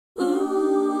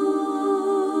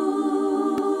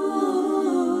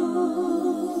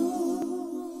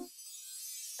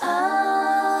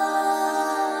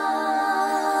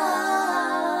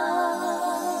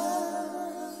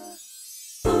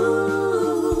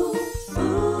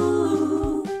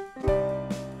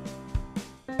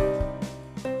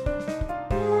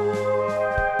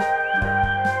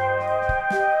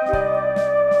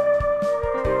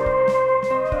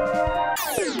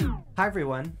Hi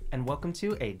everyone, and welcome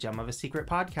to a Gem of a Secret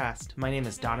podcast. My name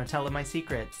is Donatella My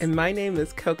Secrets. And my name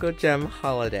is Coco Gem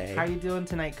Holiday. How are you doing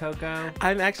tonight, Coco?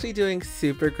 I'm actually doing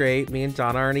super great. Me and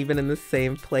Donna aren't even in the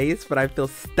same place, but I feel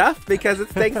stuffed because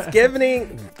it's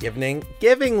Thanksgiving.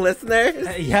 Giving,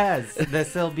 listeners. Yes,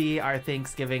 this will be our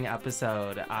Thanksgiving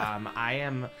episode. I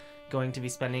am going to be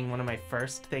spending one of my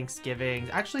first Thanksgivings.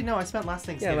 Actually, no, I spent last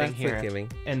Thanksgiving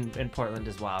in Portland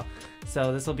as well.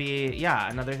 So this will be,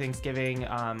 another Thanksgiving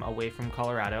away from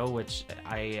Colorado, which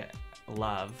I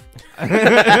love.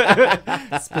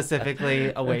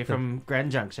 Specifically away from Grand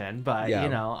Junction, but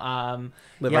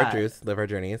live our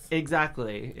journeys.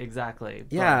 Exactly.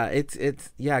 Yeah, it's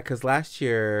because last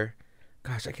year,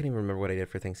 gosh, I can't even remember what I did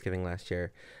for Thanksgiving last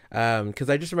year. Because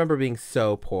I just remember being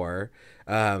so poor.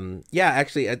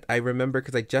 Actually, I remember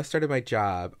because I just started my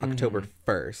job October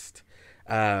 1st.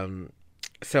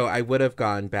 So I would have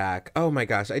gone back. Oh my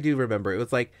gosh, I do remember. It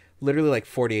was like literally like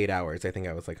 48 hours. I think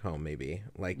I was like home maybe.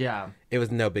 It was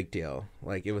no big deal.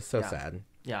 Like it was so sad.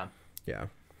 Yeah.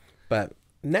 But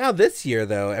now this year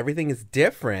though, everything is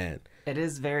different. It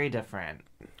is very different.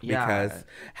 Because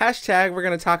hashtag, we're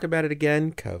going to talk about it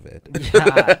again, COVID.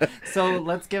 Yeah. So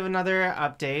let's give another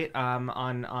update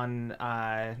on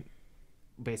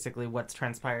basically what's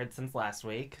transpired since last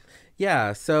week.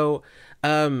 Yeah. So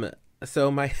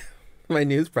my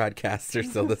news broadcasts are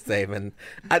still the same, and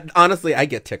honestly, I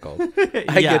get tickled.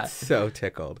 I get so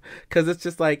tickled because it's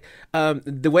just like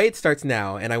the way it starts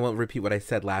now, and I won't repeat what I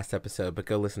said last episode, but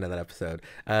go listen to that episode.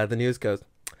 The news goes,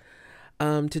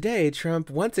 today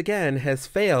Trump once again has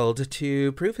failed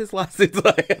to prove his lawsuits.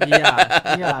 And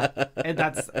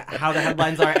that's how the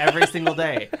headlines are every single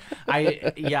day.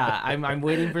 I'm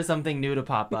waiting for something new to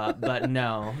pop up, but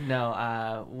no.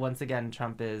 Once again,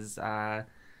 Trump is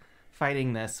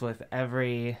fighting this with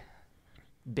every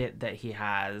bit that he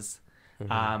has.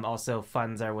 Also,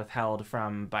 funds are withheld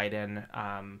from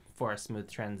Biden for a smooth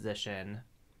transition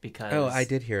because I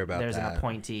did hear about there's that. an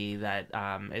appointee that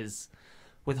is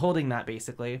withholding that,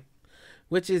 basically,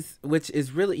 which is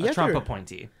really a Trump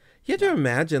appointee. You have to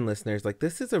imagine, listeners, like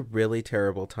this is a really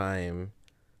terrible time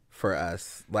for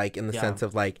us, like in the sense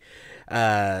of like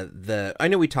I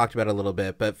know we talked about it a little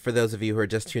bit, but for those of you who are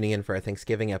just tuning in for our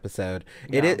Thanksgiving episode,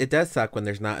 it does suck when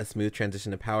there's not a smooth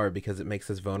transition to power because it makes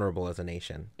us vulnerable as a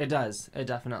nation. It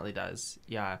definitely does.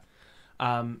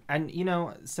 And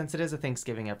since it is a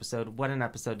Thanksgiving episode, what an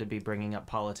episode to be bringing up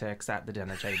politics at the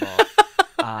dinner table.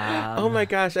 Oh my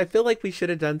gosh, I feel like we should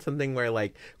have done something where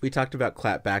like we talked about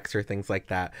clapbacks or things like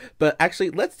that. But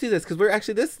actually, let's do this because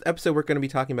this episode we're going to be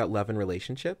talking about love and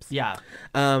relationships. Yeah.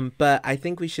 But I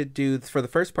think we should do, for the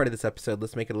first part of this episode,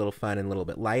 let's make it a little fun and a little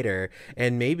bit lighter.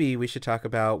 And maybe we should talk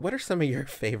about what are some of your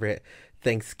favorite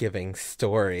Thanksgiving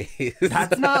stories.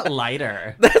 That's not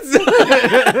lighter.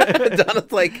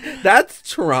 Donna's like, that's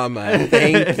trauma.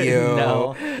 Thank you.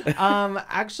 No.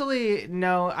 Actually,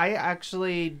 no. I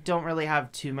actually don't really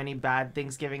have too many bad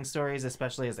Thanksgiving stories,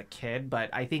 especially as a kid.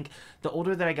 But I think the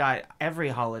older that I got, every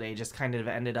holiday just kind of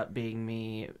ended up being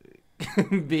me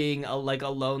being a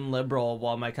lone liberal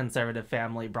while my conservative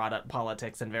family brought up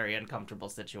politics in very uncomfortable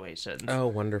situations. Oh,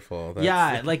 wonderful.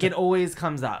 It always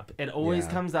comes up.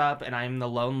 Comes up, and I'm the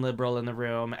lone liberal in the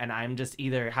room, and I'm just I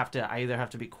either have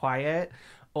to be quiet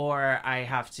or I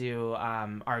have to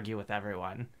argue with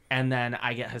everyone. And then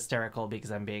I get hysterical because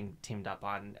I'm being teamed up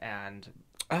on, and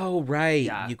oh, right.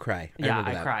 Yeah. You cry.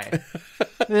 I cry.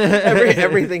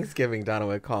 every Thanksgiving, Donna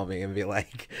would call me and be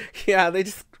like, they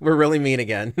just were really mean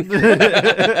again. And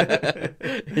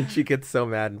she gets so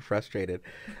mad and frustrated.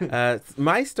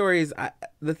 My stories,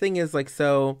 the thing is, like,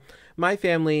 so my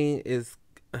family is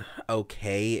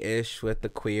okay-ish with the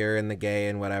queer and the gay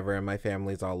and whatever, and my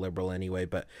family's all liberal anyway,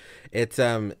 but it's,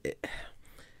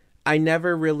 I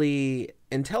never really,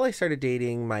 until I started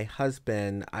dating my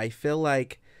husband, I feel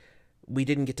like we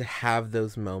didn't get to have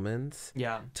those moments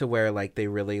to where like they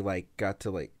really like got to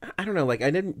like, I don't know, like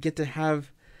I didn't get to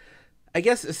have, I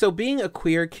guess, so being a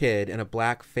queer kid in a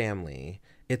black family,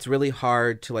 it's really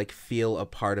hard to like feel a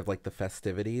part of like the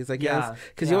festivities, I guess,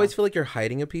 because you always feel like you're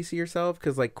hiding a piece of yourself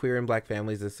because like queer and black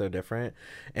families is so different.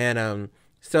 And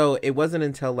so it wasn't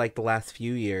until like the last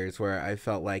few years where I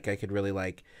felt like I could really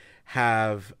like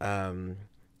have my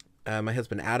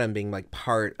husband Adam being like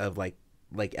part of like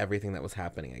everything that was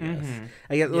happening,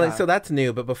 I guess. Like, so that's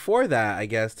new. But before that, I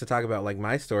guess, to talk about like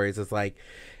my stories is like,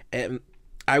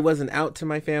 I wasn't out to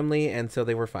my family, and so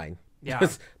they were fine.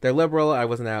 They're liberal. I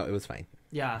wasn't out. It was fine.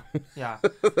 I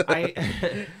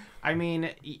mean,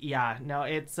 no,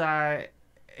 it's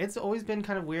always been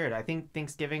kind of weird. I think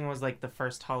Thanksgiving was like the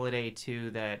first holiday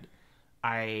too that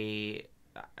I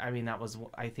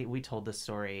think we told this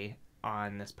story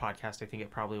on this podcast. I think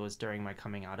it probably was during my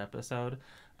coming out episode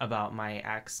about my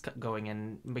ex going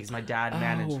in because my dad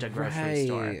managed a grocery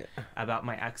store. About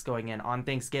my ex going in on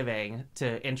Thanksgiving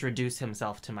to introduce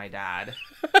himself to my dad.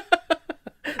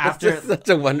 After just such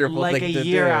a wonderful like thing a to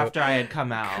year do. after I had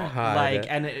come out,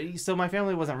 God. So my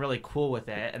family wasn't really cool with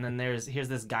it. And then here's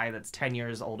this guy that's 10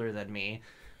 years older than me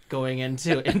going in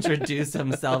to introduce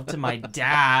himself to my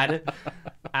dad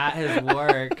at his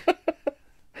work.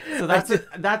 So that's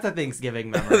a Thanksgiving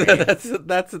memory.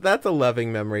 that's a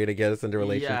loving memory to get us into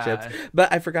relationships. Yeah.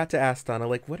 But I forgot to ask Donna,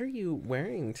 like, what are you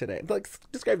wearing today? Like,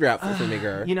 describe your outfit for me,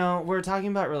 girl. You know, we're talking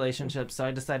about relationships, so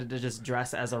I decided to just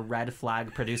dress as a red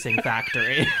flag producing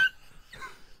factory.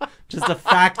 Just a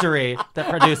factory that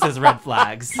produces red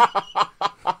flags.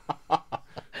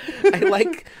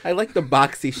 I like the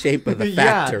boxy shape of the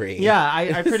factory. Yeah,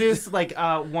 I produce like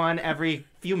one every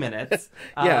few minutes.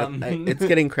 It's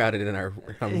getting crowded in our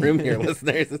room here,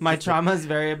 listeners. My trauma is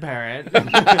very apparent.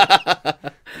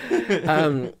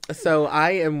 So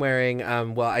I am wearing,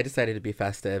 well, I decided to be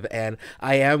festive, and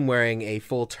I am wearing a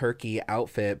full turkey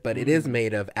outfit, but it is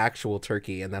made of actual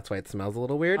turkey, and that's why it smells a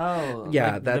little weird. Oh,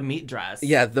 yeah, like the meat dress.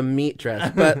 Yeah, the meat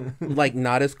dress, but like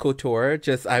not as couture.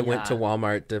 Just I went to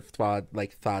Walmart to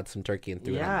thawed some turkey and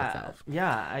threw it on myself.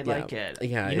 Yeah, I like it.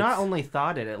 Yeah, you not only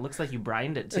thawed it, it looks like you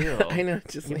brined it too. I know.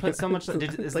 Just you like, put so much.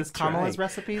 Is like this Kamala's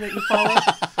recipe that you follow?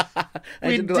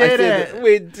 We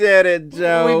did it,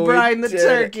 Joe. We brined the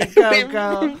turkey,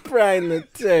 Coco. We brined the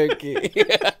turkey.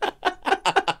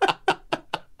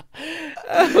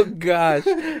 Oh gosh.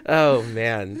 Oh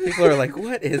man. People are like,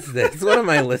 what is this? What am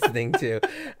I listening to?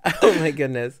 Oh my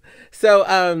goodness.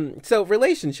 So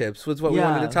relationships was what we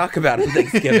wanted to talk about on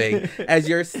Thanksgiving. As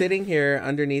you're sitting here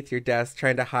underneath your desk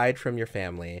trying to hide from your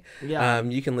family.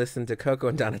 You can listen to Coco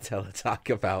and Donatella talk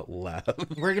about love.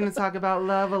 We're gonna talk about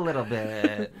love a little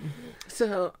bit.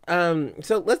 So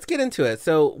let's get into it.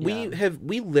 So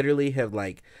we literally have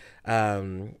like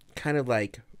kind of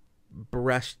like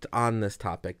brushed on this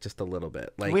topic just a little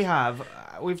bit. Like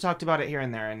we've talked about it here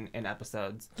and there in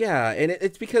episodes. Yeah, and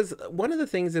it's because one of the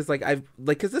things is like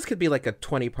because this could be like a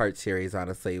 20-part series,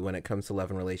 honestly, when it comes to love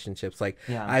and relationships. Like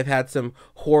I've had some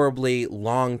horribly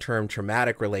long-term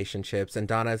traumatic relationships, and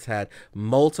Donna's had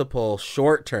multiple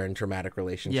short-term traumatic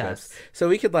relationships. So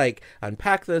we could like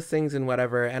unpack those things and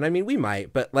whatever, and I mean we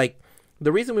might, but like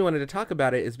the reason we wanted to talk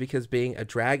about it is because being a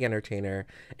drag entertainer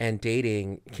and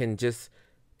dating can just,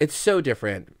 it's so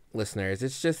different, listeners.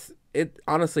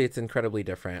 Honestly, it's incredibly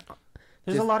different.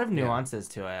 There's a lot of nuances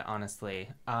to it, honestly.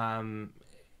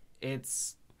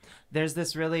 There's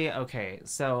this really,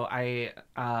 so I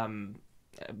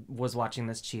was watching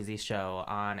this cheesy show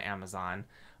on Amazon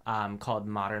called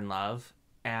Modern Love,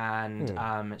 and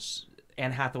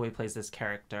Anne Hathaway plays this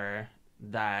character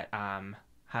that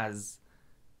has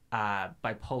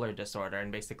bipolar disorder,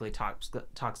 and basically talks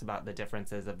about the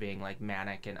differences of being like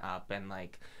manic and up, and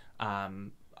like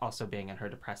also being in her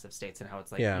depressive states, and how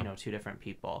it's like two different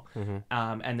people.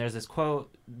 And there's this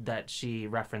quote that she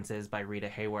references by Rita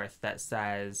Hayworth that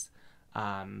says,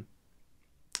 all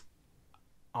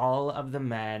of the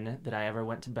men that I ever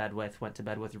went to bed with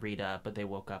Rita, but they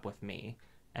woke up with me.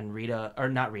 And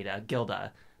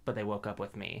Gilda, but they woke up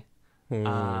with me.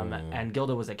 And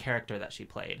Gilda was a character that she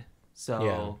played.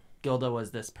 So Gilda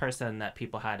was this person that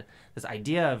people had this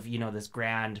idea of, this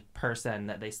grand person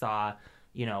that they saw,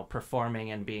 performing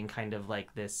and being kind of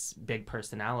like this big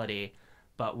personality.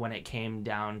 But when it came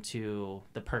down to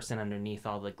the person underneath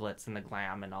all the glitz and the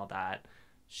glam and all that,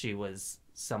 she was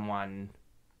someone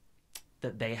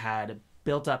that they had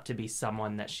built up to be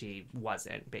someone that she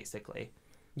wasn't, basically.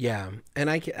 Yeah, and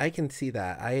I can see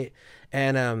that.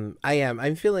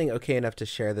 I'm feeling okay enough to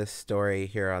share this story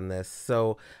here on this.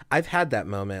 So I've had that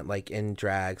moment like in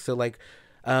drag. So like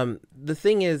the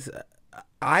thing is,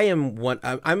 I'm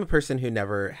a person who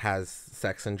never has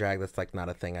sex in drag. That's like not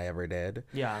a thing I ever did.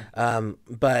 Yeah.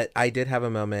 But I did have a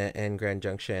moment in Grand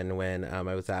Junction when I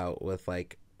was out with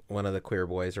like one of the queer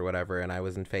boys or whatever, and I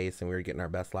was in Face, and we were getting our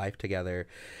best life together,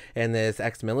 and this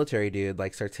ex-military dude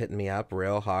like starts hitting me up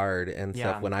real hard and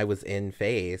stuff when I was in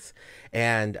Face,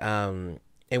 and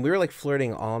we were like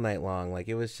flirting all night long. Like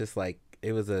it was just like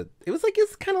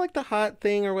it's kind of like the hot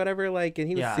thing or whatever, like, and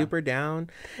he was super down.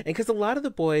 And because a lot of the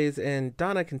boys, and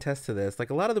Donna can attest to this,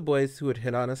 like a lot of the boys who would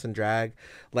hit on us in drag,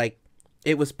 like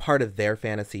it was part of their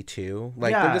fantasy too.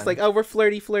 Like they're just like, oh, we're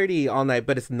flirty all night,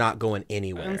 but it's not going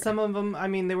anywhere. And some of them, I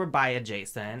mean, they were bi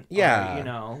adjacent.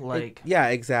 Yeah. Or, yeah,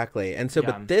 exactly. And so,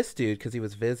 but this dude, because he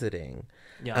was visiting,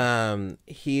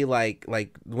 he like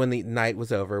when the night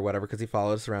was over or whatever, because he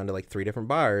followed us around to like 3 different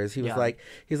bars, he's like,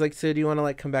 so do you want to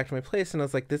like come back to my place? And I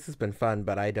was like, this has been fun,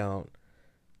 but I don't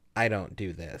I don't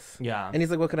do this. Yeah. And he's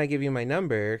like, well, can I give you my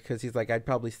number? Because he's like, I'd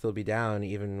probably still be down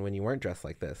even when you weren't dressed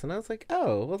like this. And I was like,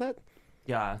 oh, well,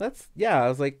 Yeah. yeah, I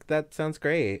was like, that sounds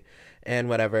great. And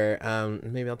whatever.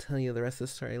 Maybe I'll tell you the rest of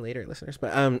the story later, listeners.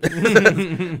 But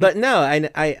but no,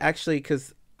 I actually,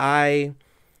 because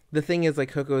the thing is, like,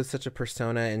 Coco is such a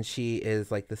persona, and she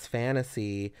is like this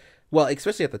fantasy. Well,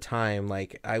 especially at the time,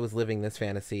 like, I was living this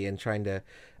fantasy and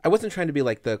I wasn't trying to be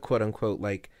like the quote unquote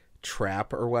like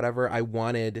trap or whatever. I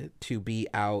wanted to be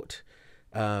out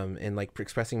and like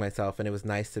expressing myself, and it was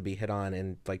nice to be hit on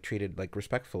and like treated like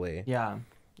respectfully. Yeah.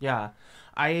 Yeah.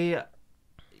 I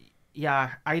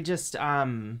just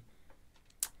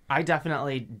I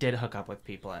definitely did hook up with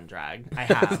people in drag. I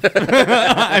have.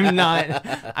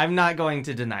 I'm not going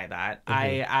to deny that.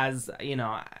 I, as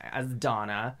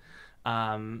Donna,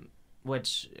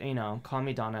 which, call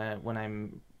me Donna when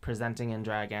I'm presenting in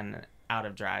drag and out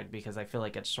of drag, because I feel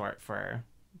like it's short for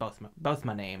both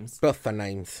my names. Both the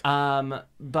names. But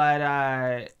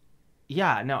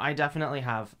yeah, no, I definitely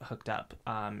have hooked up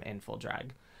in full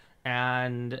drag.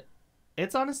 And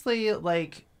it's honestly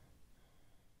like,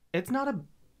 it's not a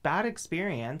bad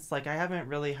experience. Like, I haven't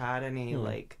really had any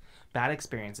like bad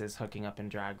experiences hooking up in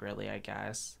drag, really, I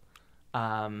guess.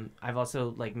 I've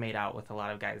also like made out with a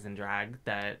lot of guys in drag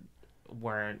that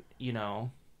weren't,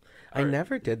 I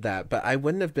never did that, but I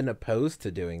wouldn't have been opposed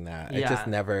to doing that. Yeah. I just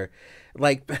never,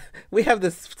 like, we have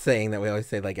this saying that we always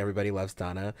say, like, everybody loves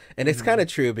Donna. And it's kind of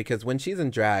true, because when she's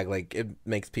in drag, like, it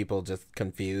makes people just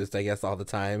confused, I guess, all the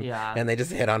time. Yeah. And they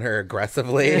just hit on her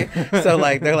aggressively. So,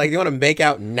 like, they're like, you want to make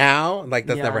out now? Like,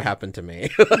 that's never happened to me.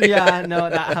 Yeah, no,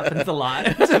 that happens a lot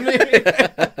to me.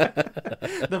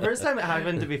 The first time it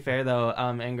happened, to be fair, though,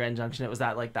 in Grand Junction, it was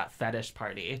at, like, that fetish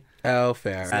party. Oh,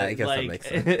 fair. So, I guess like, that makes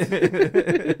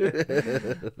sense.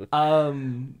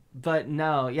 But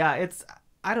no, yeah,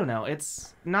 I don't know.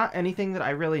 It's not anything that I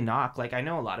really knock. Like, I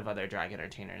know a lot of other drag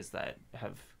entertainers that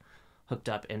have hooked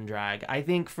up in drag. I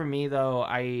think for me, though,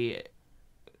 I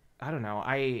don't know.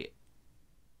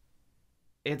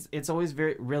 It's always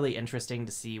really interesting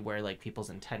to see where, like, people's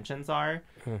intentions are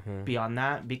beyond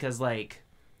that, because, like,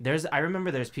 I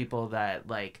remember there's people that,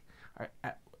 like,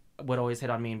 would always hit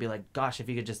on me and be like, gosh, if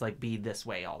you could just, like, be this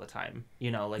way all the time,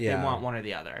 like, they want one or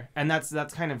the other. And that's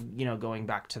kind of, going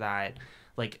back to that,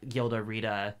 like, Gilda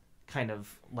Rita kind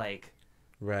of, like,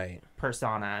 right,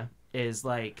 persona, is,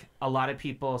 like, a lot of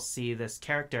people see this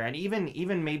character, and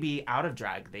even maybe out of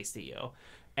drag, they see you.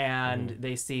 And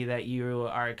they see that you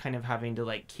are kind of having to,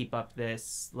 like, keep up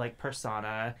this, like,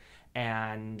 persona,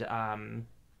 and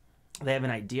they have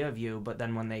an idea of you, but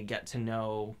then when they get to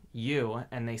know you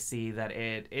and they see that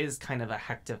it is kind of a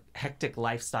hectic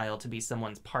lifestyle to be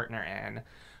someone's partner in,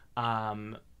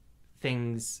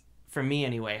 things, for me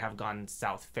anyway, have gone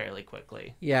south fairly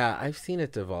quickly. Yeah, I've seen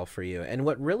it devolve for you. And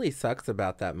what really sucks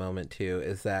about that moment, too,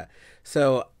 is that,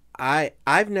 so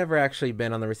I've never actually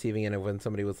been on the receiving end of when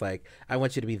somebody was like, I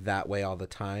want you to be that way all the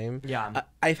time. Yeah.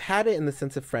 I've had it in the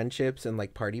sense of friendships and,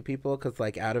 like, party people, because,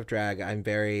 like, out of drag, I'm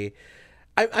very...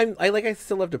 I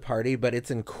still love to party, but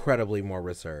it's incredibly more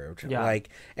reserved. Yeah. Like,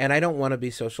 and I don't want to be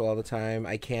social all the time.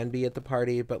 I can be at the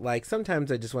party, but, like,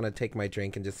 sometimes I just want to take my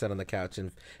drink and just sit on the couch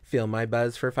and feel my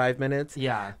buzz for 5 minutes.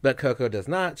 Yeah. But Coco does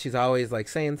not. She's always, like,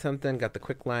 saying something, got the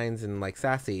quick lines, and, like,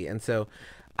 sassy. And so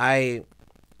I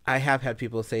have had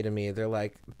people say to me, they're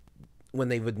like, when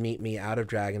they would meet me out of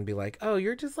drag and be like, oh,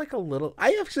 you're just like a little...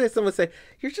 I actually had someone say,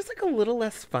 you're just like a little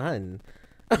less fun.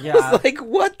 Yeah. I was like,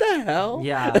 what the hell?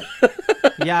 Yeah.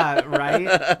 Yeah, right?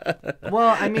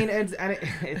 Well, I mean,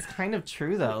 it's kind of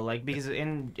true, though, like, because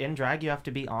in drag, you have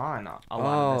to be on a lot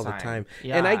all of the time.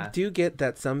 Yeah. And I do get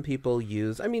that some people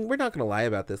use... I mean, we're not going to lie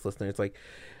about this, listeners. Like,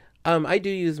 I do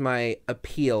use my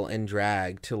appeal in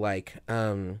drag to, like...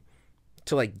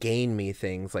 to, like, gain me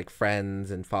things like friends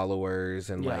and followers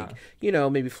and, like,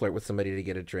 maybe flirt with somebody to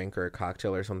get a drink or a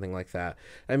cocktail or something like that.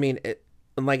 I mean,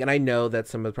 and I know that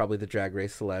some of probably the Drag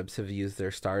Race celebs have used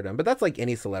their stardom, but that's like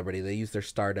any celebrity. They use their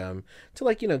stardom to,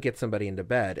 like, get somebody into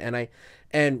bed.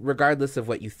 And regardless of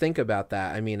what you think about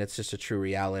that, I mean, it's just a true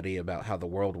reality about how the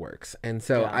world works. And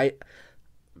so I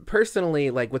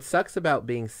personally, like, what sucks about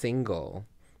being single,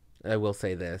 I will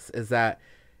say this, is that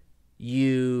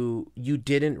you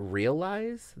didn't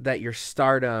realize that your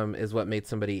stardom is what made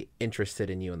somebody interested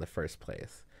in you in the first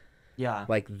place. Yeah.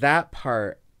 Like, that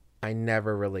part I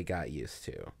never really got used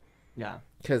to. Yeah.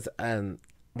 Because,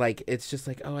 like, it's just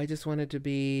like, oh, I just wanted to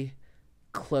be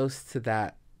close to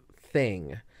that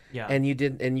thing. Yeah. And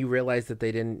you realize that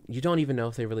you don't even know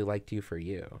if they really liked you for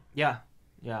you. Yeah.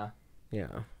 Yeah.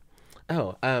 Yeah.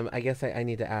 Oh, I guess I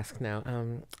need to ask now.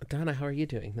 Donna, how are you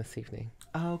doing this evening?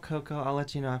 Oh, Coco, I'll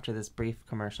let you know after this brief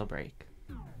commercial break.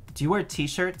 Do you wear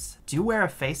t-shirts? Do you wear a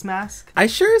face mask? I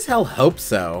sure as hell hope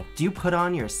so. Do you put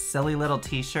on your silly little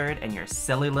t-shirt and your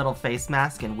silly little face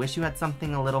mask and wish you had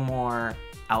something a little more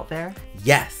out there?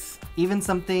 Yes. Even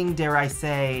something, dare I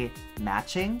say,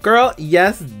 matching? Girl,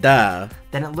 yes, duh.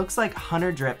 Then it looks like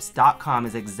HunterDrips.com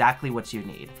is exactly what you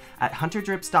need. At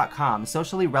HunterDrips.com,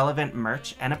 socially relevant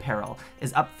merch and apparel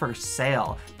is up for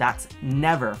sale. That's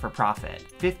never for profit.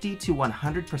 50 to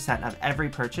 100% of every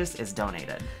purchase is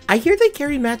donated. I hear they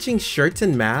carry matching shirts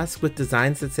and masks with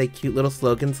designs that say cute little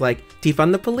slogans like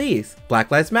defund the police, Black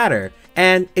Lives Matter,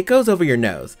 and it goes over your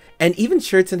nose. And even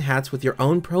shirts and hats with your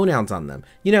own pronouns on them.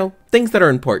 You know, things that are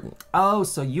important. Oh,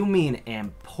 so you mean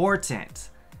important.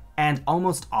 And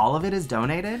almost all of it is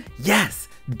donated? Yes,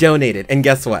 donated. And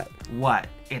guess what? What?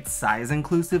 It's size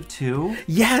inclusive too?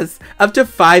 Yes, up to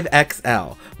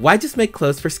 5XL. Why just make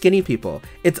clothes for skinny people?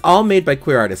 It's all made by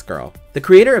Queer Artist Girl. The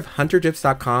creator of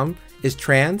HunterDrips.com is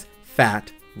trans,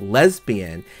 fat,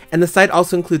 lesbian, and the site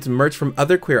also includes merch from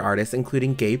other queer artists,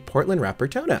 including gay Portland rapper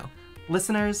Tono.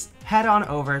 Listeners, head on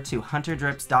over to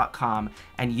HunterDrips.com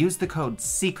and use the code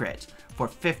SECRET for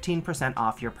 15%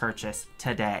 off your purchase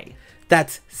today.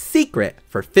 That's SECRET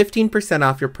for 15%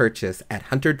 off your purchase at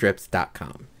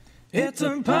HunterDrips.com. It's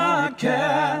a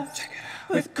podcast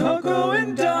with Coco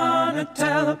and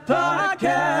Donatella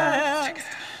podcast.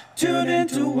 Tune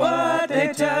into What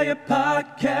They Tell You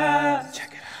podcast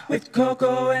with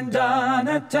Coco and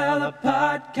Donatella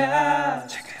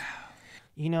podcast.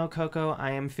 You know, Coco,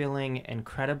 I am feeling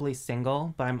incredibly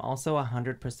single, but I'm also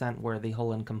 100% worthy,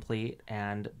 whole, and complete,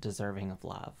 and deserving of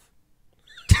love.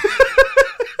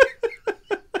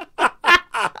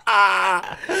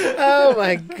 Oh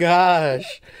my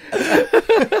gosh.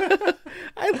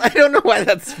 I don't know why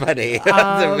that's funny.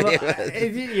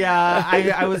 Yeah,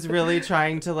 I was really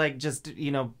trying to like just,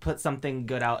 you know, put something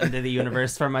good out into the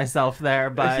universe for myself there,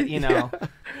 but you know,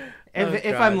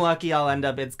 if I'm lucky, I'll end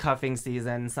up, it's cuffing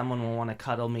season. Someone will want to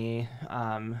cuddle me,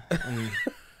 and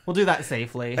we'll do that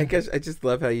safely. I guess I just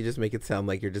love how you just make it sound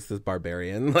like you're just this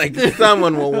barbarian. Like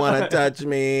someone will want to touch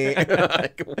me.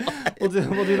 Like, what?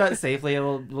 We'll do that safely.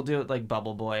 We'll do it like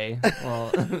Bubble Boy.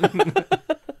 Well,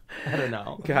 I don't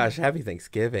know. Gosh, happy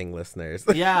Thanksgiving, listeners.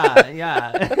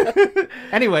 Yeah.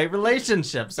 Anyway,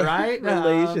 relationships, right?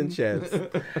 Relationships.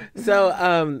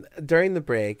 So, during the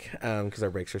break, because our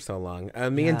breaks are so long,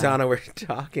 me and Donna were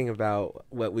talking about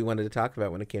what we wanted to talk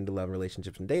about when it came to love,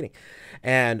 relationships, and dating.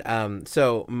 And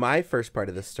so my first part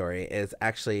of the story is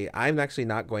I'm actually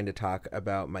not going to talk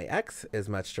about my ex as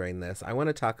much during this. I want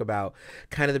to talk about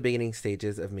kind of the beginning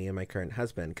stages of me and my current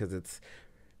husband, because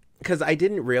I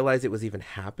didn't realize it was even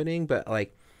happening, but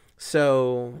like,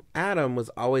 so Adam was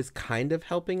always kind of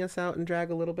helping us out in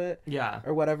drag a little bit,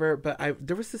 or whatever. But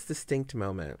there was this distinct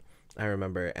moment I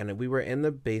remember, and we were in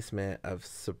the basement of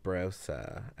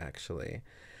Sabrosa actually,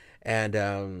 and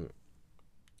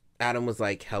Adam was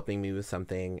like helping me with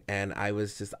something, and I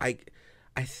was just I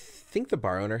think the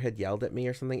bar owner had yelled at me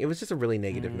or something. It was just a really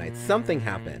negative night. Something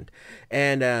happened,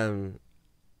 and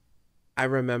I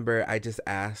remember I just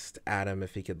asked Adam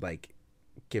if he could like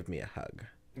give me a hug.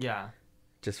 Yeah.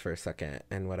 Just for a second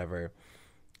and whatever.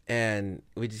 And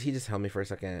he just held me for a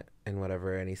second and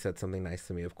whatever, and he said something nice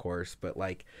to me, of course, but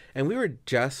like, and we were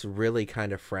just really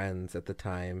kind of friends at the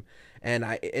time. And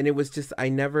it was just, I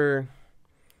don't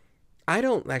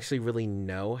actually really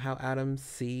know how Adam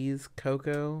sees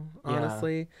Coco,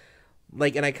 honestly. Yeah.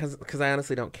 Like, and because I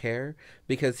honestly don't care,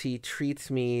 because he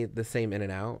treats me the same in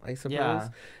and out, I suppose,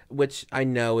 which I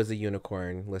know is a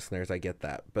unicorn, listeners. I get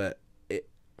that. But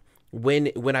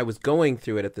when I was going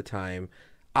through it at the time,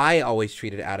 I always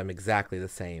treated Adam exactly the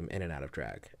same in and out of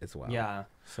drag as well. Yeah.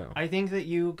 So I think that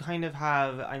you kind of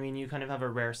have a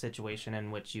rare situation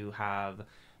in which you have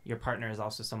your partner is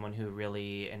also someone who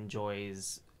really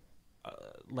enjoys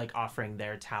like offering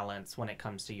their talents when it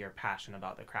comes to your passion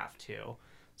about the craft too.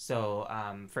 So,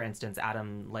 for instance,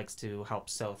 Adam likes to help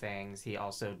sew things. He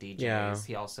also DJs. Yeah.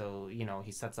 He also, you know,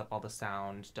 he sets up all the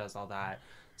sound, does all that.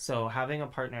 So having a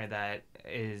partner that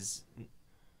is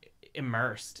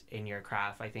immersed in your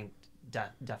craft, I think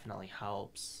definitely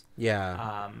helps.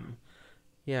 Yeah.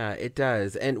 Yeah, it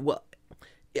does. And well,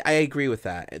 I agree with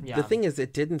that. Yeah. The thing is,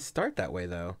 it didn't start that way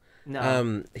though.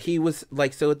 No. He was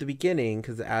like, so at the beginning,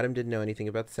 because Adam didn't know anything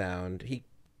about sound, he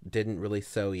didn't really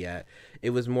sew yet.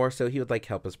 It was more so he would like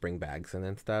help us bring bags in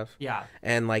and stuff. Yeah.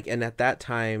 And at that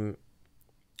time,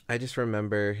 I just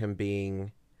remember him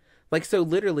being Like, so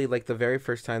literally, like, the very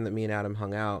first time that me and Adam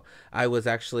hung out, I was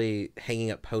actually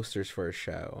hanging up posters for a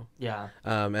show. Yeah.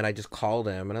 And I just called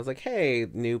him and I was like, hey,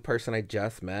 new person I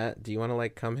just met, do you want to,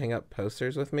 like, come hang up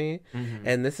posters with me? Mm-hmm.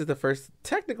 And this is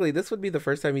technically, this would be the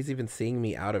first time he's even seeing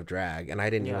me out of drag. And I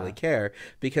didn't really care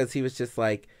because he was just,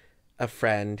 like, a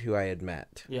friend who I had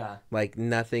met. Yeah. Like,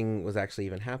 nothing was actually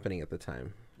even happening at the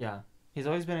time. Yeah. He's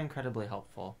always been incredibly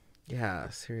helpful. Yeah,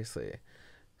 seriously.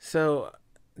 So...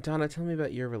 Donna, tell me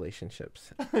about your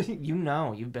relationships. You've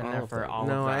been there for all of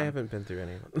them. No, I haven't been through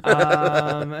any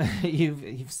of them.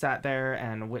 You've sat there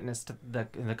and witnessed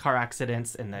the car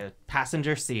accidents in the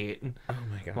passenger seat. Oh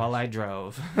my gosh. While I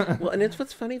drove. Well, and it's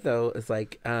what's funny though is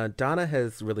like Donna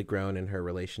has really grown in her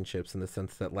relationships in the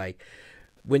sense that like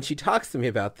when she talks to me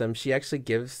about them, she actually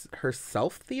gives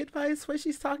herself the advice when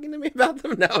she's talking to me about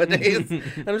them nowadays.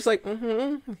 And I'm just like,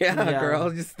 yeah,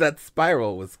 girl, just that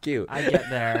spiral was cute. I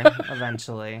get there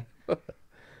eventually.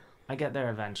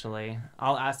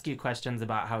 I'll ask you questions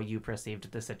about how you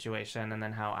perceived the situation and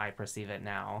then how I perceive it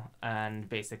now. And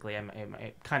basically, I'm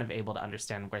kind of able to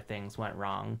understand where things went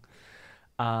wrong.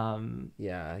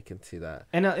 Yeah, I can see that.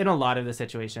 In a lot of the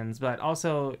situations, but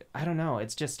also, I don't know.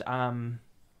 It's just...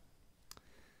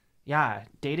 yeah,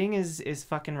 dating is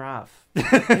fucking rough.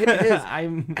 It is.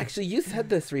 Actually, you said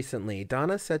this recently.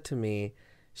 Donna said to me,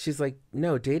 she's like,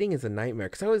 no, dating is a nightmare.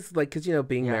 Because I was like, because, you know,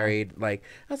 being married, like,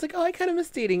 I was like, oh, I kind of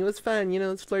miss dating. It was fun. You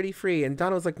know, it's flirty free. And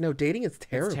Donna was like, no, dating is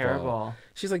terrible. It's terrible.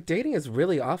 She's like, dating is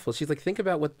really awful. She's like, think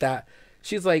about what that...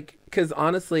 She's like, because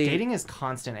honestly... Dating is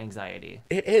constant anxiety.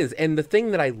 It is. And the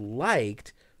thing that I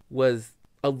liked was...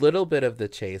 a little bit of the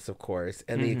chase, of course,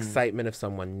 and the excitement of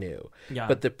someone new. Yeah.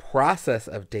 But the process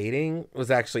of dating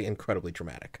was actually incredibly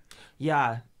dramatic.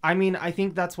 Yeah. I mean, I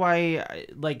think that's why,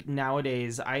 like,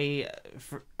 nowadays, I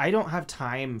don't have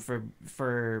time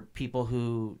for people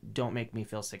who don't make me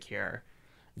feel secure.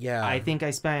 Yeah. I think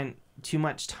I spent too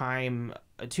many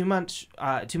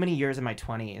years in my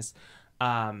 20s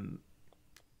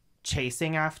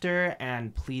chasing after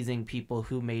and pleasing people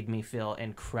who made me feel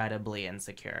incredibly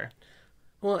insecure.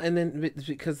 Well, and then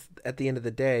because at the end of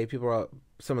the day,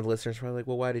 some of the listeners were like,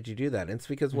 well, why did you do that? And it's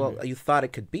because, well, you thought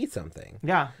it could be something.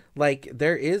 Yeah. Like,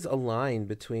 there is a line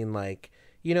between, like,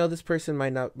 you know, this person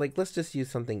might not, like, let's just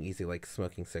use something easy, like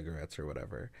smoking cigarettes or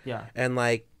whatever. Yeah. And,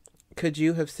 like, could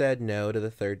you have said no to the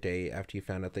third date after you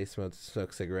found out they smoked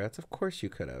cigarettes? Of course you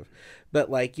could have. But,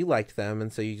 like, you liked them,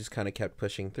 and so you just kind of kept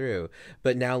pushing through.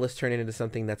 But now let's turn it into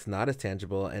something that's not as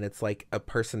tangible, and it's like a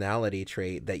personality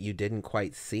trait that you didn't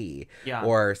quite see. Yeah.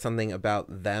 Or something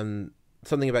about them,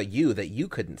 something about you that you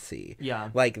couldn't see. Yeah.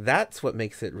 Like, that's what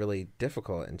makes it really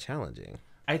difficult and challenging.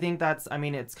 I think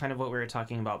it's kind of what we were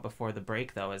talking about before the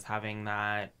break, though, is having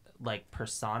that, like,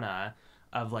 persona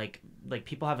of like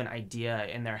people have an idea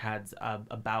in their heads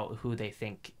about who they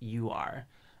think you are,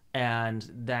 and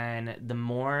then the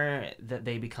more that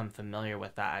they become familiar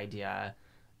with that idea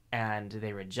and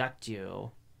they reject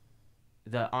you,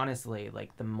 honestly,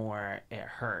 like, the more it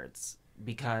hurts,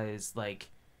 because like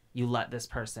you let this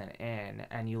person in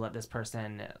and you let this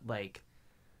person, like,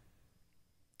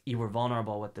 you were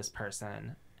vulnerable with this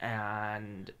person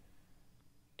and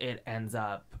it ends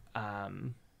up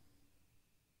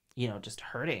you know, just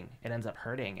hurting. It ends up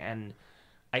hurting. And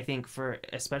I think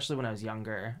especially when I was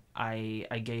younger, I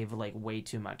gave, like, way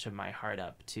too much of my heart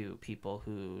up to people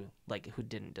who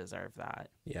didn't deserve that.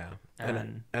 Yeah.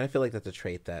 And I feel like that's a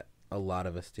trait that a lot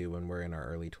of us do when we're in our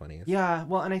early 20s. Yeah.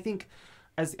 Well, and I think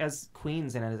as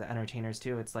queens and as entertainers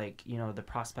too, it's like, you know, the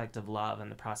prospect of love and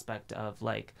the prospect of,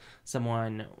 like,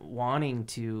 someone wanting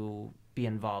to be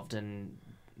involved in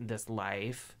this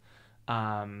life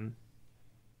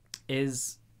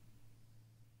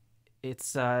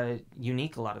it's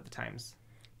unique a lot of the times.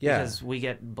 Yeah. Because we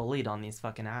get bullied on these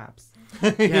fucking apps.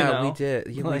 Yeah, you know? We did.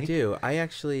 Yeah, like, we do. I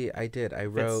did. I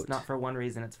wrote... It's not for one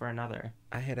reason, it's for another.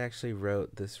 I had actually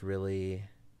wrote this really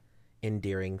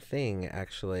endearing thing,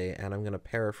 actually, and I'm going to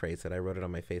paraphrase it. I wrote it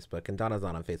on my Facebook, and Donna's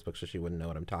not on Facebook, so she wouldn't know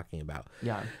what I'm talking about.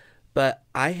 Yeah. But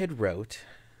I had wrote,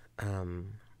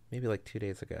 maybe like 2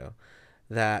 days ago,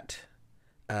 that...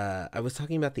 I was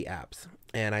talking about the apps,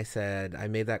 and I said, I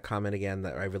made that comment again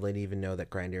that I really didn't even know that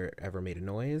Grindr ever made a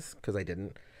noise, because I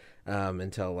didn't,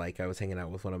 until, like, I was hanging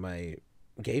out with one of my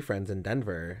gay friends in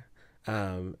Denver,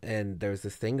 and there was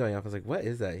this thing going off. I was like, what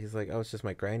is that? He's like, oh, it's just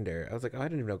my Grindr. I was like, oh, I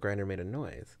didn't even know Grindr made a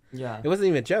noise. Yeah. It wasn't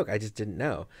even a joke. I just didn't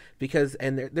know, because,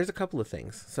 and there's a couple of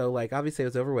things. So, like, obviously I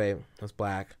was overweight, I was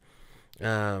black,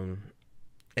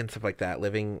 and stuff like that,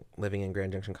 living in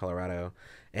Grand Junction, Colorado.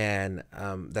 And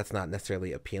that's not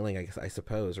necessarily appealing, I guess, I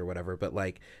suppose, or whatever. But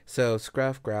like, so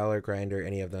Scruff, Growler, Grinder,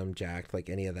 any of them, Jacked, like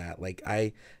any of that, like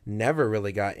I never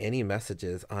really got any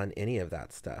messages on any of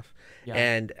that stuff. Yeah.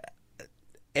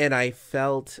 And I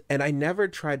felt, and I never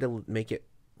tried to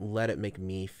let it make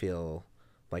me feel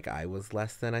like I was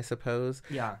less than, I suppose.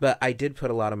 Yeah. But I did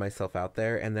put a lot of myself out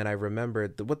there, and then I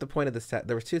remembered what the point of the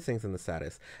there was two things in the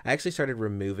status. I actually started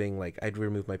removing, like, I'd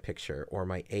remove my picture or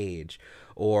my age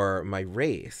or my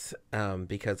race,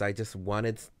 because I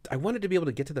wanted to be able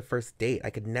to get to the first date. I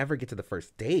could never get to the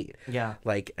first date. Yeah.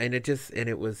 Like, and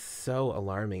it was so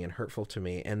alarming and hurtful to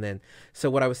me. And then, so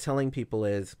what I was telling people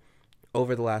is,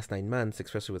 over the last 9 months,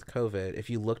 especially with COVID, if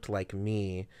you looked like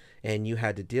me and you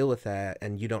had to deal with that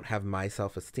and you don't have my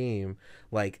self-esteem,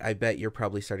 like, I bet you're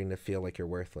probably starting to feel like you're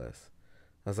worthless.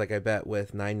 I was like, I bet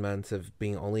with 9 months of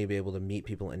being only be able to meet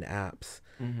people in apps,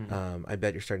 I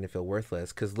bet you're starting to feel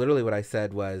worthless. Because literally what I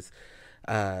said was,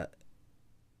 I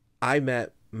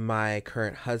met my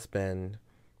current husband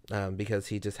because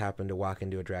he just happened to walk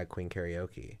into a drag queen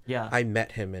karaoke. Yeah. I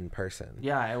met him in person.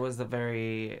 Yeah, it was a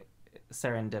very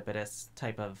serendipitous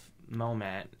type of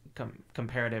moment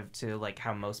comparative to like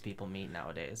how most people meet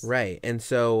nowadays. Right. And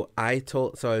so I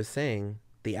was saying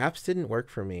the apps didn't work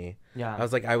for me. Yeah. I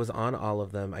was like, I was on all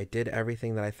of them. I did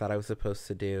everything that I thought I was supposed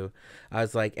to do. I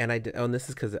was like, and I did, and this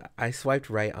is because I swiped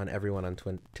right on everyone on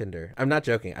Tinder. I'm not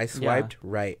joking. I swiped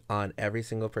right on every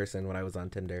single person when I was on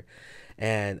Tinder,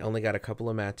 and only got a couple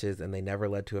of matches, and they never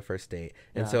led to a first date.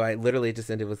 And so I literally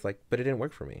just ended with like, but it didn't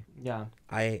work for me. Yeah.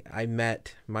 I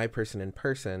met my person in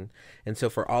person. And so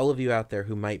for all of you out there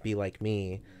who might be like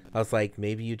me, I was like,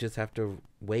 maybe you just have to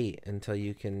wait until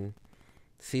you can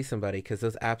see somebody, because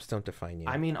those apps don't define you.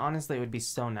 I mean, honestly, it would be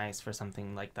so nice for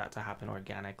something like that to happen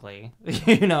organically.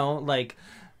 You know, like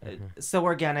so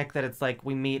organic that it's like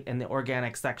we meet in the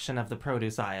organic section of the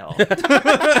produce aisle.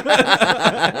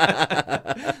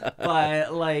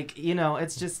 But like, you know,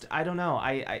 it's just, I don't know.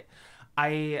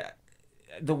 I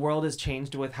the world has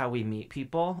changed with how we meet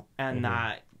people, and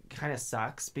that kind of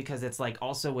sucks, because it's like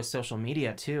also with social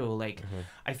media too, like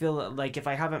I feel like if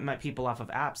I haven't met people off of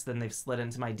apps, then they've slid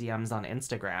into my DMs on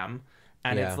Instagram,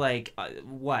 and it's like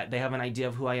what, they have an idea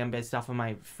of who I am based off of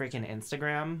my freaking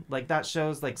Instagram. Like that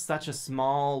shows like such a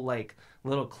small like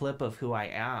little clip of who I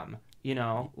am, you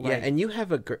know. Like, and you have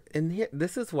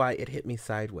this is why it hit me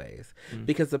sideways,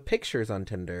 because the pictures on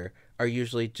Tinder are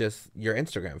usually just your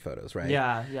Instagram photos, right?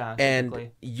 Yeah. And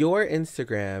typically. your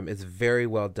Instagram is very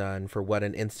well done for what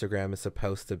an Instagram is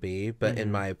supposed to be, but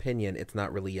in my opinion, it's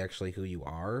not really actually who you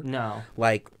are. No.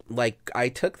 Like I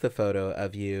took the photo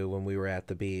of you when we were at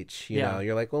the beach, you know,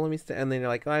 you're like, well, let me and then you're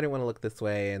like, oh, I didn't want to look this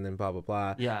way, and then blah, blah,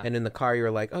 blah. Yeah. And in the car, you were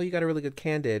like, oh, you got a really good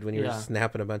candid, when you were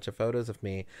snapping a bunch of photos of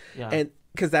me. Yeah. And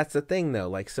because that's the thing, though,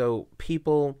 like, so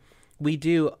people,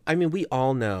 we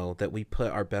all know that we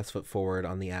put our best foot forward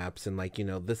on the apps, and like, you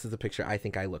know, this is a picture I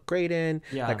think I look great in,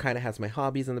 that kind of has my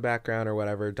hobbies in the background or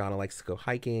whatever. Donna likes to go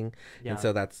hiking, and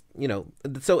so that's, you know,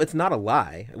 so it's not a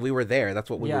lie, we were there, that's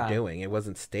what we were doing, it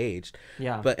wasn't staged.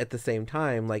 But at the same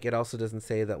time, like, it also doesn't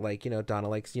say that, like, you know, Donna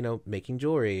likes, you know, making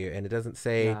jewelry, and it doesn't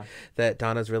say that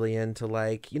Donna's really into,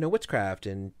 like, you know, witchcraft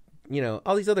and, you know,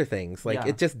 all these other things. Like,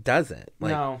 it just doesn't,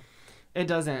 like, no, it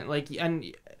doesn't. Like,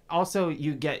 and also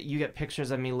you get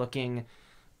pictures of me looking,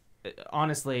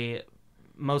 honestly,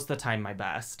 most of the time my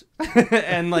best,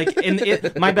 and like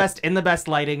my best in the best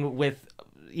lighting with,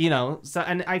 you know, so,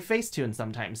 and I Facetune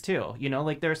sometimes too, you know,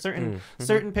 like there are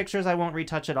certain pictures I won't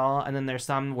retouch at all, and then there's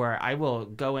some where I will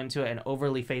go into it and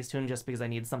overly Facetune just because I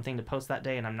need something to post that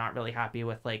day, and I'm not really happy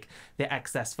with like the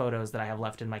excess photos that I have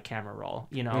left in my camera roll,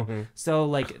 you know. So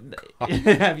like,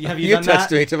 have you you done touched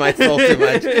that? me to my soul too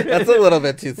much. That's a little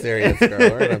bit too serious,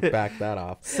 girl. We're gonna back that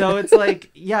off. So it's like,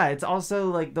 yeah, it's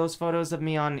also like those photos of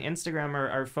me on Instagram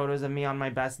are photos of me on my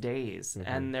best days,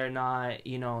 and they're not,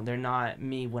 you know, they're not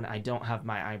me when I don't have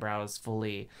my eyebrows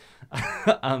fully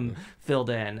filled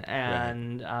in,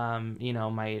 and you know,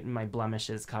 my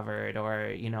blemishes covered,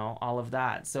 or, you know, all of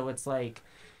that. So it's like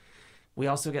we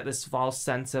also get this false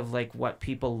sense of like what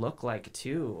people look like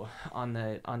too on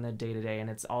the day-to-day, and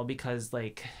it's all because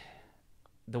like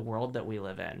the world that we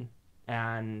live in.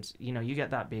 And, you know, you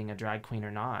get that being a drag queen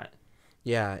or not.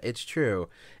 Yeah, it's true.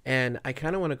 And I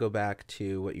kind of want to go back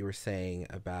to what you were saying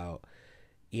about,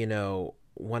 you know,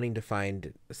 wanting to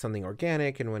find something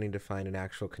organic and wanting to find an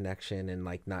actual connection, and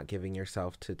like not giving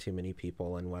yourself to too many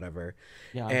people and whatever.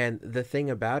 Yeah. And the thing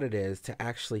about it is, to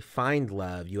actually find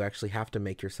love, you actually have to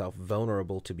make yourself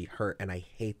vulnerable to be hurt. And I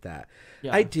hate that.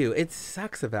 Yeah. I do. It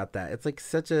sucks about that. It's like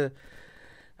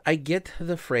I get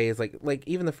the phrase, like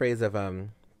even the phrase of,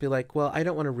 be like, well, I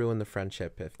don't want to ruin the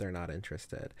friendship if they're not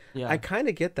interested. Yeah. I kind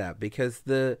of get that, because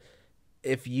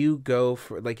if you go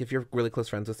for, like, if you're really close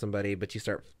friends with somebody, but you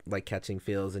start like catching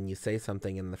feels and you say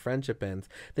something and the friendship ends,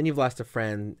 then you've lost a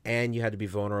friend and you had to be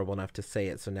vulnerable enough to say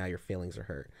it. So now your feelings are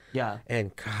hurt. Yeah.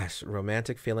 And gosh,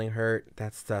 romantic feeling hurt,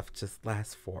 that stuff just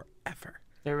lasts forever.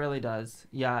 It really does.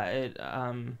 Yeah.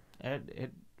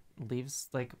 It leaves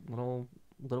like little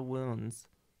wounds,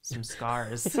 some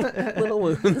scars, Little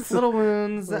wounds. little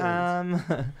wounds,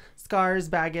 scars,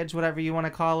 baggage, whatever you want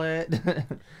to call it.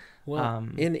 Well,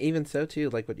 and even so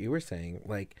too, like what you were saying,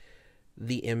 like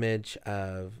the image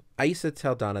of, I used to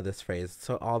tell Donna this phrase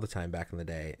so all the time back in the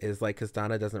day, is like, because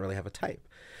Donna doesn't really have a type,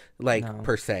 like, No.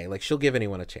 per se, like she'll give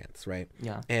anyone a chance, right?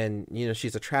 Yeah. And you know,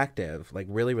 she's attractive, like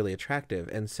really, really attractive,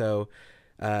 and so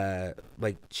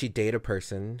like she'd date a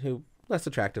person who less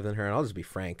attractive than her, and I'll just be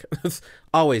frank, it's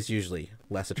always usually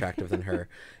less attractive than her,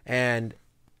 and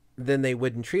then they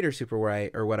wouldn't treat her super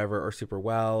right or whatever, or super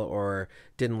well, or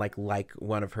didn't like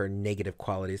one of her negative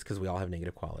qualities, because we all have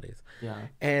negative qualities. Yeah.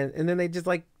 And then they just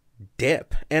like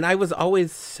dip. And I was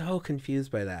always so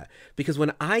confused by that, because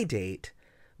when I date,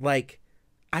 like,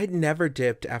 I'd never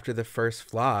dipped after the first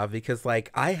flaw, because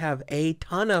like I have a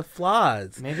ton of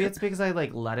flaws. Maybe it's because I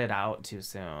like let it out too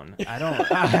soon. I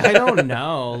don't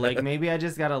know. Like maybe I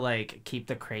just gotta like keep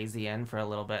the crazy in for a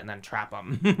little bit and then trap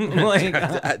them. Like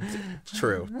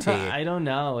True. T. I don't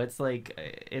know. It's like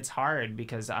it's hard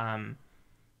because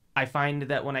I find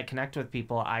that when I connect with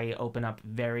people, I open up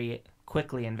very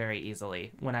quickly and very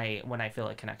easily when I feel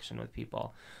a connection with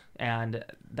people, and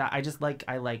that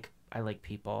I like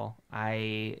people.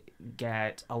 I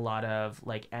get a lot of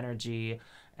like energy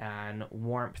and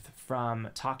warmth from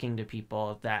talking to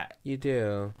people that You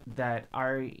do.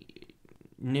 are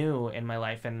new in my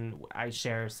life and I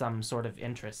share some sort of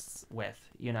interests with,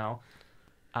 you know.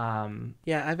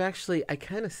 Yeah, I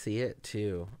kind of see it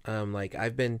too. Like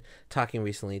I've been talking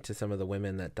recently to some of the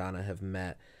women that Donna have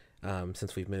met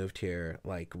since we've moved here,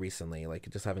 like recently, like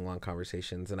just having long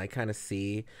conversations, and I kind of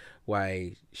see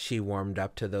why she warmed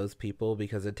up to those people,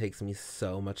 because it takes me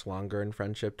so much longer in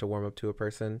friendship to warm up to a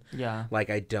person. Yeah. Like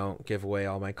I don't give away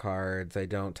all my cards, I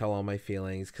don't tell all my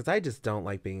feelings, because I just don't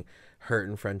like being hurt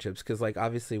in friendships, because like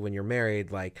obviously when you're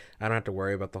married, like I don't have to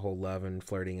worry about the whole love and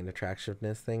flirting and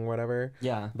attractiveness thing, whatever.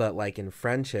 Yeah. But like in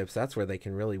friendships, that's where they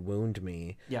can really wound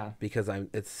me, Yeah. because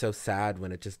it's so sad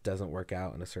when it just doesn't work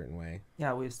out in a certain way.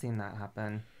 Yeah, we've seen that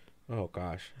happen Oh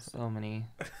gosh. so many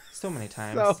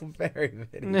times. So very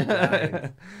many times.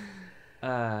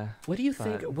 What do you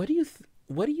think? But-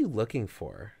 What are you looking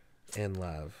for in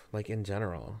love, like in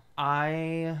general?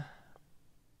 I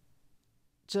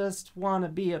just want to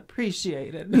be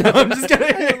appreciated. No, I'm just I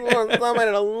kidding. want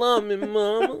somebody to love me,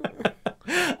 mama.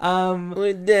 Um,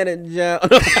 We did it, Joe.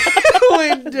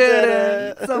 we did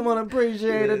it. Someone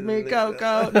appreciated me,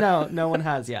 Coco. No one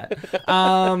has yet.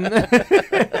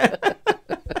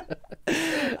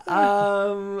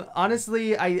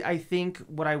 Honestly, I think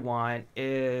what I want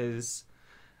is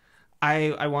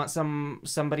I want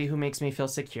somebody who makes me feel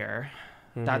secure.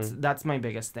 That's my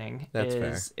biggest thing. That's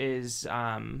fair. Is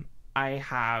I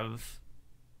have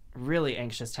really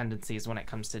anxious tendencies when it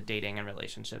comes to dating and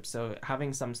relationships. So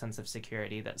having some sense of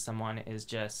security that someone is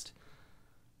just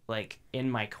like in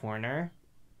my corner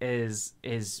is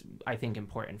I think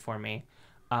important for me.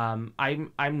 I'm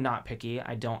not picky.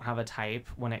 I don't have a type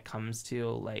when it comes to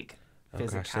like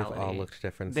physicality. Gosh, they've all looked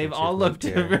different. They've since all you've looked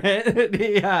lived here.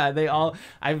 different. Yeah,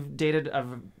 I've dated a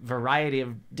variety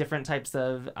of different types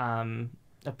of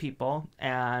people,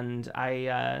 and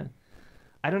I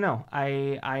don't know.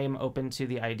 I am open to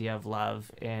the idea of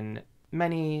love in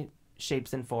many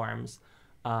shapes and forms.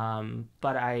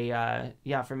 But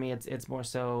for me it's more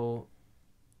so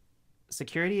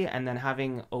security, and then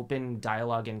having open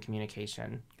dialogue and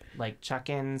communication, like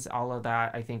check-ins, all of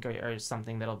that I think are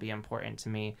something that'll be important to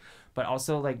me, but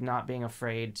also like not being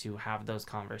afraid to have those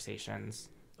conversations.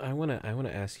 I want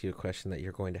to ask you a question that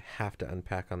you're going to have to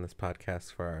unpack on this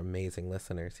podcast for our amazing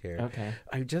listeners here. Okay.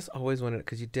 I just always wanted,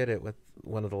 because you did it with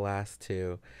one of the last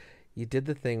two. You did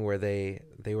the thing where they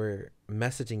were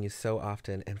messaging you so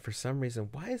often, and for some reason,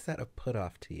 why is that a put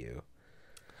off to you?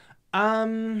 I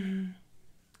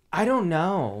don't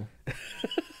know.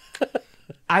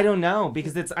 I don't know,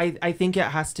 because I think it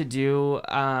has to do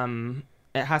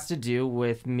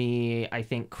with me, I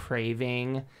think,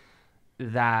 craving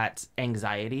that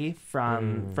anxiety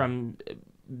from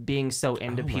being so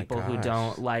into Oh my people who gosh,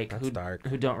 don't like that's dark.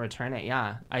 who don't return it.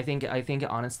 Yeah. I think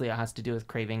honestly it has to do with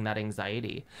craving that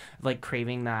anxiety, like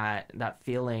craving that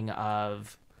feeling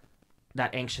of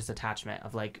that anxious attachment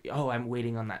of like, oh, I'm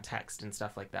waiting on that text and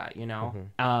stuff like that, you know?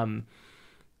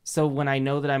 So when I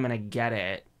know that I'm gonna get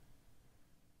it,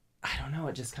 I don't know.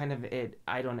 It just kind of it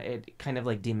kind of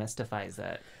like demystifies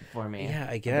it for me. Yeah,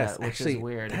 I guess. Which Actually, is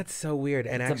weird. that's so weird.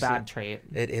 And It's actually, a bad trait.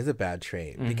 it is a bad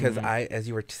trait because as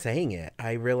you were saying it,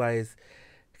 I realized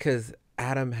because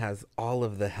Adam has all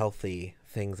of the healthy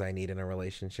things I need in a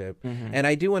relationship. And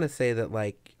I do want to say that,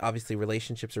 like, obviously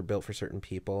relationships are built for certain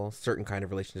people. Certain kind of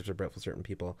relationships are built for certain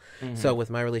people. So with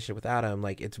my relationship with Adam,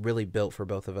 like, it's really built for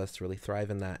both of us to really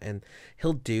thrive in that. And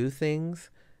he'll do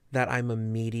things that I'm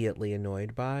immediately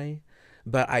annoyed by,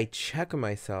 but I check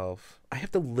myself. I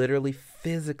have to literally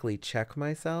physically check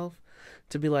myself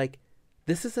to be like,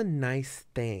 this is a nice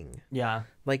thing. Yeah.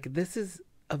 Like, this is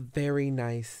a very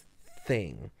nice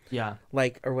thing. Yeah.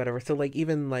 Like, or whatever. So, like,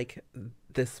 even like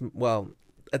this, well,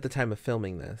 at the time of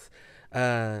filming this,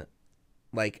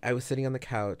 like, I was sitting on the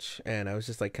couch and I was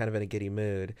just like kind of in a giddy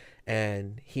mood,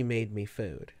 and he made me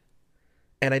food.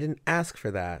 And I didn't ask for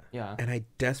that. Yeah. And I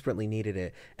desperately needed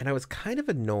it. And I was kind of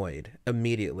annoyed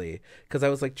immediately because I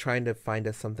was like trying to find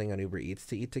us something on Uber Eats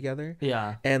to eat together.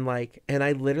 Yeah. And like, and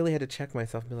I literally had to check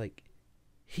myself and be like,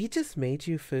 he just made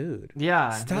you food.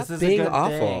 Yeah. Stop this is a being good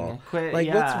awful. thing. Quit. Like,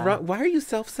 yeah. what's wrong? Why are you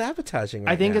self-sabotaging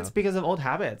right I think now? it's because of old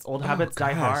habits. Old habits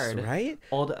die gosh, hard. right?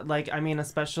 Like, I mean,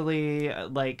 especially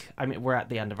we're at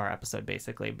the end of our episode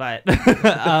basically, but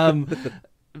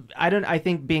I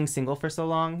think being single for so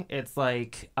long, it's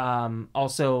like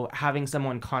also having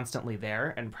someone constantly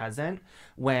there and present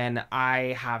when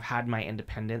I have had my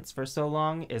independence for so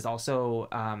long is also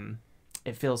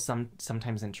it feels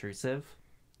sometimes intrusive.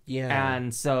 Yeah.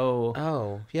 And so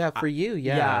Oh, yeah, for you,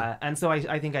 yeah. yeah, and so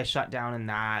I think I shut down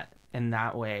in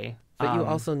that way. But you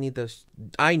also need those.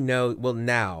 I know. Well,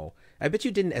 now I bet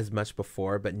you didn't as much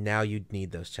before, but now you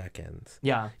need those check-ins.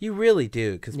 Yeah. You really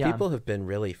do, because Yeah. people have been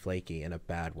really flaky in a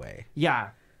bad way. Yeah,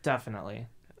 definitely.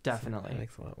 That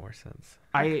makes a lot more sense.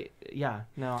 I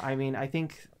mean, I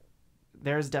think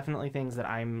there's definitely things that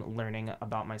I'm learning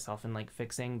about myself and like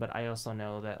fixing, but I also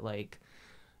know that like,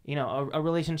 you know, a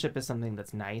relationship is something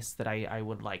that's nice that I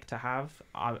would like to have.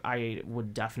 I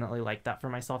would definitely like that for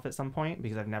myself at some point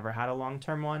because I've never had a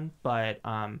long-term one, but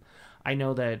I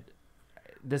know that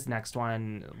this next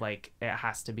one, like, it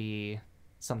has to be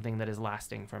something that is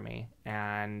lasting for me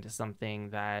and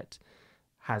something that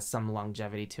has some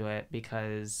longevity to it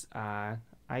because I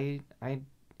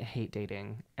hate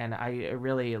dating and I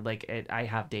really like it. I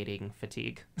have dating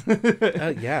fatigue.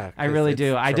 Yeah, I really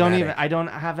do. I don't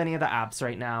traumatic. have any of the apps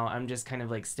right now. I'm just kind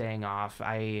of like staying off.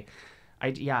 I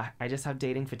just have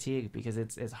dating fatigue because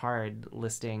it's hard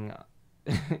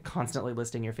constantly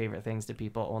listing your favorite things to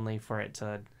people only for it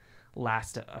to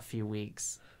last a few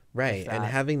weeks. Right, and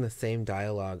having the same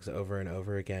dialogues over and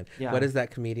over again. Yeah. What does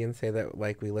that comedian say that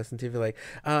like we listen to? Be like,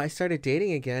 I started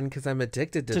dating again because I'm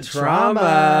addicted to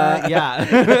trauma.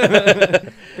 Yeah,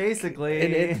 basically.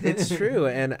 And it's true.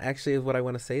 And actually, what I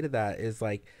want to say to that is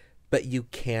like, but you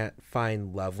can't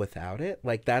find love without it.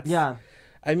 Like that's Yeah.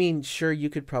 I mean, sure, you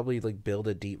could probably like build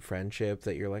a deep friendship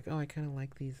that you're like, oh, I kind of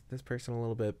like this person a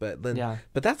little bit, but then, Yeah.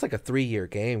 but that's like a 3-year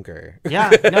game, Gur.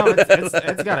 Yeah, no,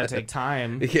 it's gotta take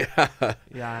time. Yeah.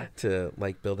 Yeah. To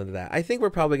like build into that. I think we're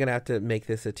probably gonna have to make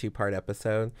this a 2-part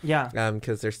episode. Yeah.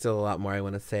 Because there's still a lot more I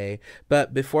want to say.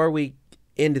 But before we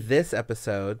end this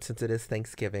episode, since it is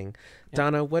Thanksgiving,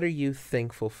 Donna, what are you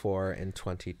thankful for in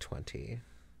 2020?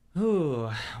 Ooh,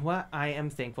 what I am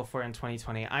thankful for in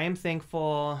 2020. I am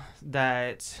thankful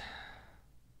that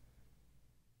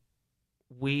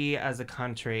we as a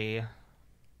country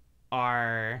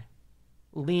are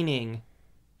leaning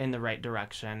in the right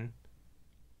direction,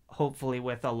 hopefully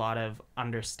with a lot of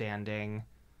understanding,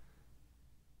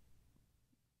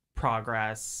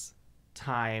 progress,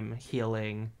 time,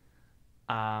 healing.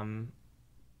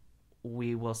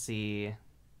 We will see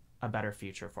a better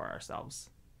future for ourselves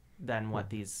than what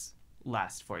these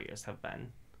last 4 years have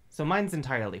been. So mine's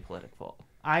entirely political.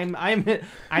 I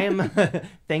am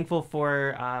thankful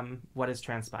for what has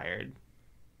transpired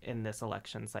in this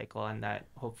election cycle, and that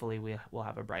hopefully we will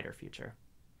have a brighter future.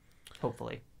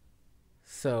 Hopefully.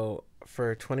 So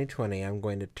for 2020, I'm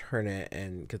going to turn it,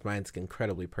 and because mine's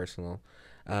incredibly personal,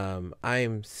 I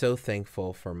am so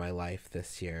thankful for my life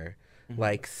this year. Mm-hmm.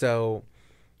 Like, so,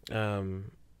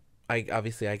 I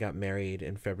got married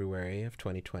in February of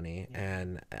 2020,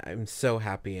 and I'm so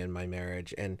happy in my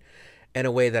marriage, and in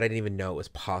a way that I didn't even know it was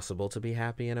possible to be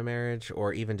happy in a marriage,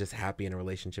 or even just happy in a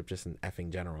relationship, just in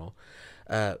effing general.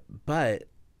 But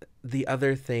the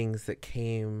other things that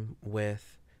came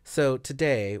with, so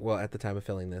today, well, at the time of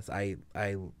filming this, I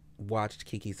watched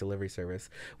Kiki's Delivery Service,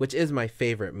 which is my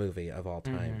favorite movie of all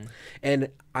time. Mm-hmm. And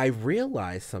I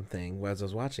realized something as I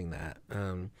was watching that.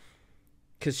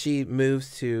 because she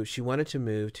wanted to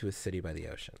move to a city by the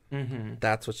ocean. Mm-hmm.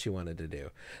 That's what she wanted to do.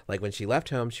 Like when she left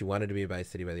home, she wanted to be by a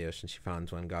city by the ocean. She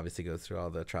found one, obviously goes through all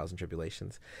the trials and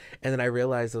tribulations. And then I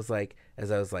realized, as I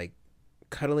was like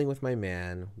cuddling with my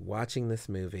man, watching this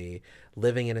movie,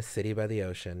 living in a city by the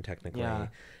ocean, technically. Yeah.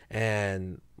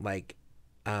 And like,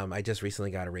 I just recently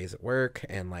got a raise at work,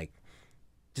 and like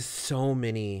just so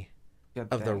many Good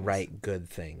of the things. right good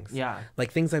things. Yeah.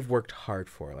 Like things I've worked hard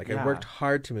for. Like Yeah. I worked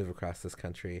hard to move across this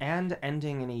country. And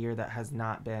ending in a year that has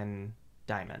not been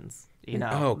diamonds, you know.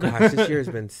 Oh gosh, this year has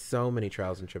been so many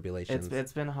trials and tribulations.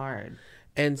 It's been hard.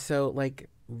 And so like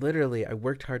literally I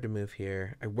worked hard to move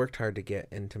here. I worked hard to get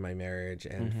into my marriage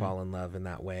and fall in love in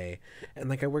that way. And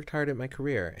like I worked hard at my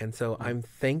career. And so I'm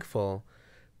thankful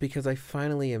because I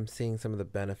finally am seeing some of the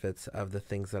benefits of the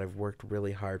things that I've worked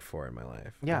really hard for in my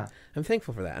life. Yeah. I'm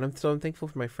thankful for that. And I'm thankful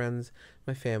for my friends,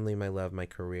 my family, my love, my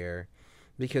career,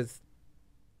 because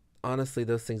honestly,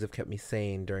 those things have kept me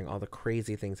sane during all the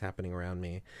crazy things happening around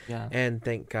me. Yeah. And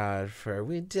thank God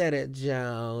we did it,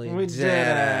 Joe. We did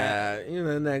it.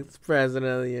 You're the next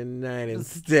president of the United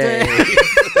States.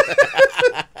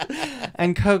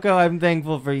 And Coco, I'm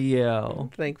thankful for you.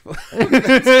 Thankful.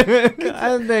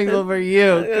 I'm thankful for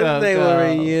you, Coco. Thankful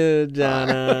for you,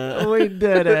 Donna. We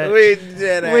did it. We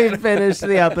did it. We finished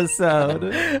the episode.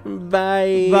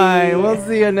 Bye. Bye. We'll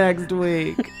see you next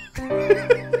week.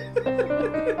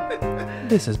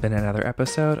 This has been another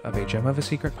episode of A Gem of a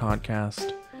Secret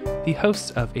podcast. The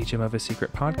hosts of A Gem of a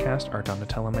Secret podcast are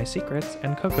Donatella My Secrets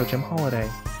and Coco Gem Holiday.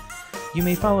 You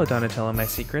may follow Donatella My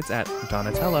Secrets at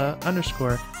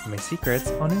Donatella_My Secrets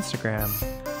on Instagram.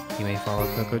 You may follow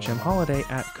Coco Gem Holiday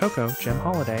at Coco Gem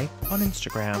Holiday on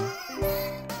Instagram.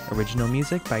 Original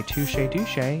music by Touche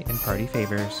Douche and Party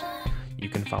Favors. You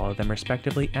can follow them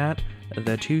respectively at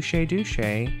The Touche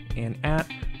Douche and at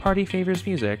Party Favors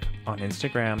Music on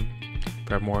Instagram.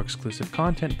 For more exclusive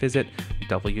content, visit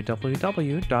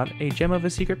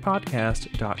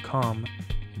www.agemofasecretpodcast.com.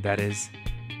 That is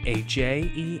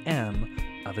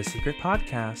AJEM of a secret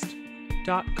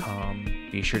podcast.com.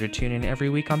 Be sure to tune in every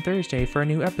week on Thursday for a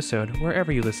new episode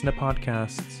wherever you listen to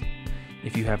podcasts.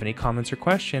 If you have any comments or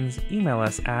questions, email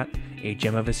us at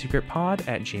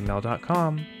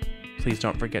agemofasecretpod@gmail.com. Please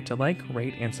don't forget to like,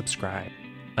 rate, and subscribe.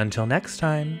 Until next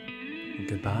time,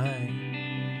 goodbye.